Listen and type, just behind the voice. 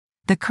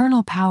The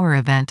Kernel-Power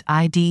Event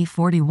ID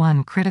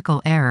 41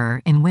 critical error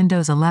in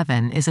Windows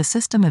 11 is a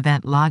system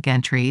event log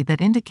entry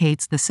that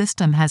indicates the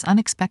system has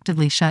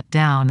unexpectedly shut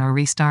down or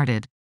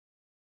restarted.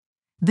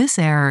 This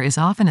error is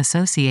often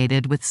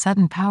associated with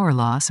sudden power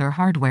loss or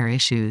hardware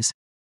issues.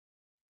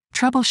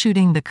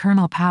 Troubleshooting the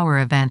Kernel-Power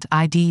Event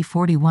ID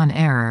 41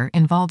 error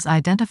involves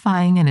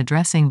identifying and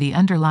addressing the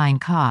underlying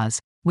cause,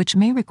 which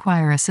may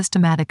require a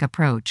systematic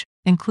approach,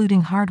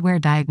 including hardware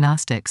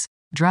diagnostics,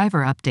 driver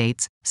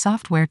updates,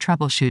 software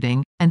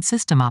troubleshooting, and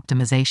system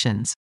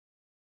optimizations.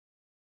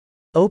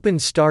 Open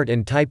Start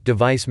and type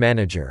Device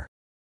Manager.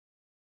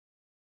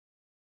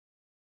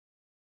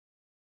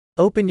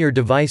 Open your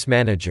Device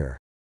Manager.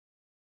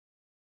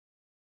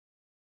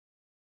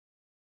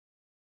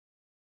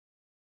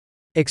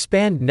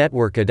 Expand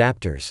Network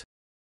Adapters.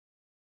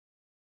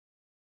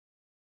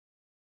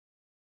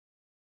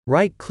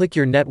 Right-click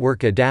your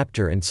network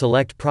adapter and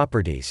select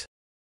Properties.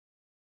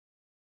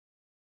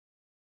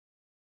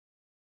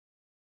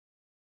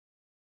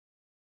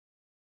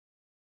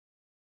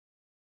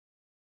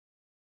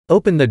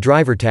 Open the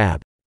Driver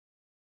tab.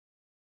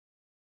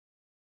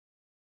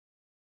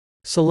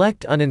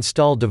 Select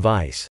Uninstall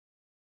Device.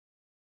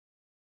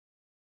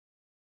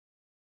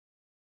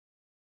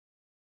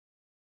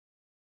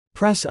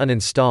 Press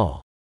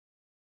Uninstall.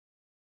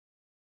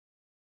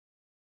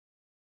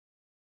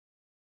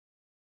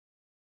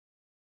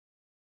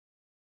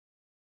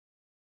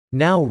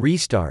 Now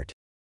restart.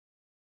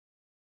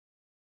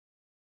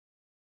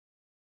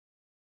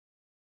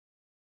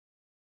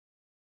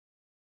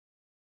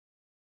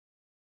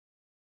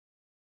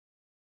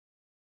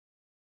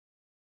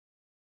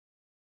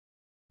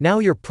 Now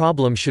your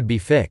problem should be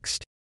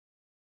fixed.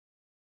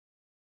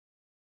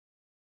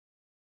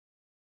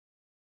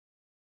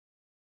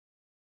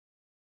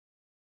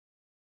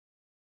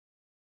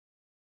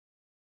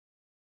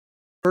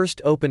 First,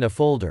 open a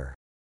folder.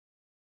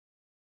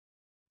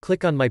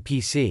 Click on My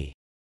PC.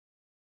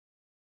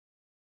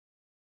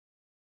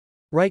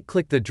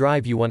 Right-click the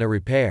drive you want to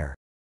repair.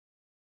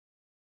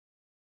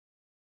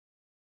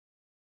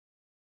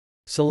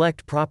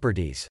 Select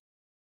Properties.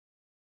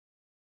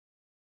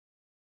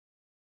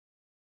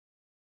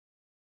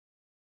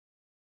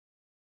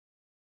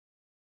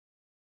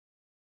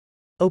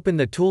 Open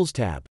the Tools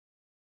tab.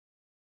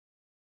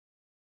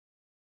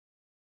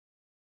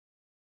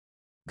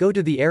 Go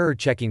to the Error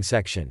Checking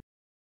section.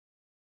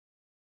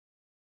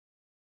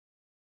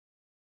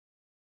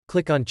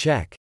 Click on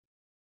Check.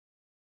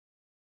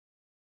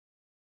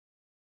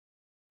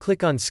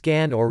 Click on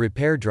Scan or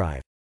Repair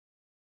Drive.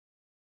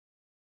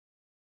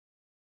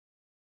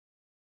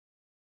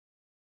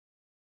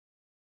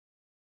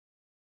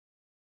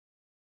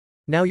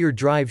 Now your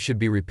drive should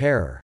be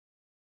repairer.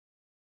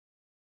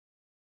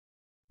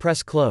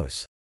 Press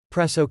Close.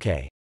 Press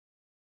OK.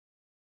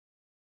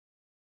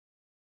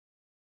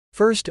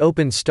 First,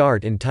 open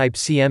Start and type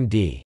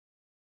CMD.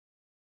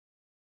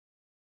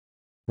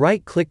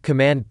 Right-click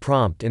Command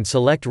Prompt and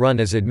select Run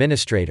as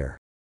Administrator.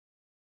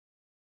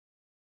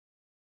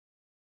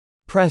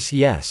 Press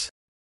Yes.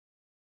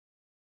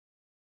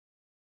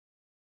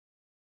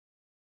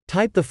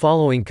 Type the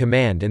following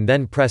command and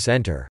then press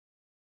Enter.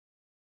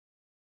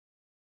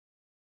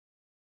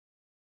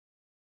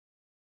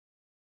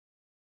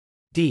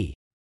 D.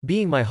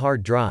 Being my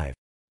hard drive.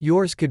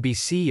 Yours could be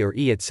C or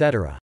E,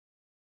 etc.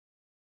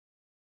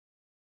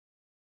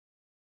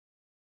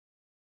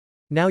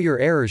 Now your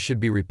errors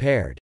should be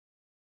repaired.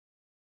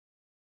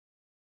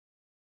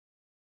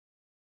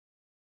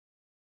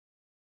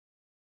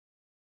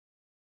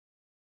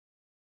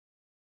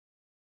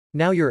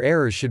 Now your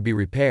errors should be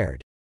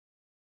repaired.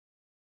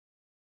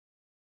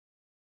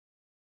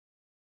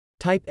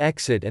 Type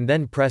Exit and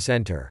then press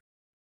Enter.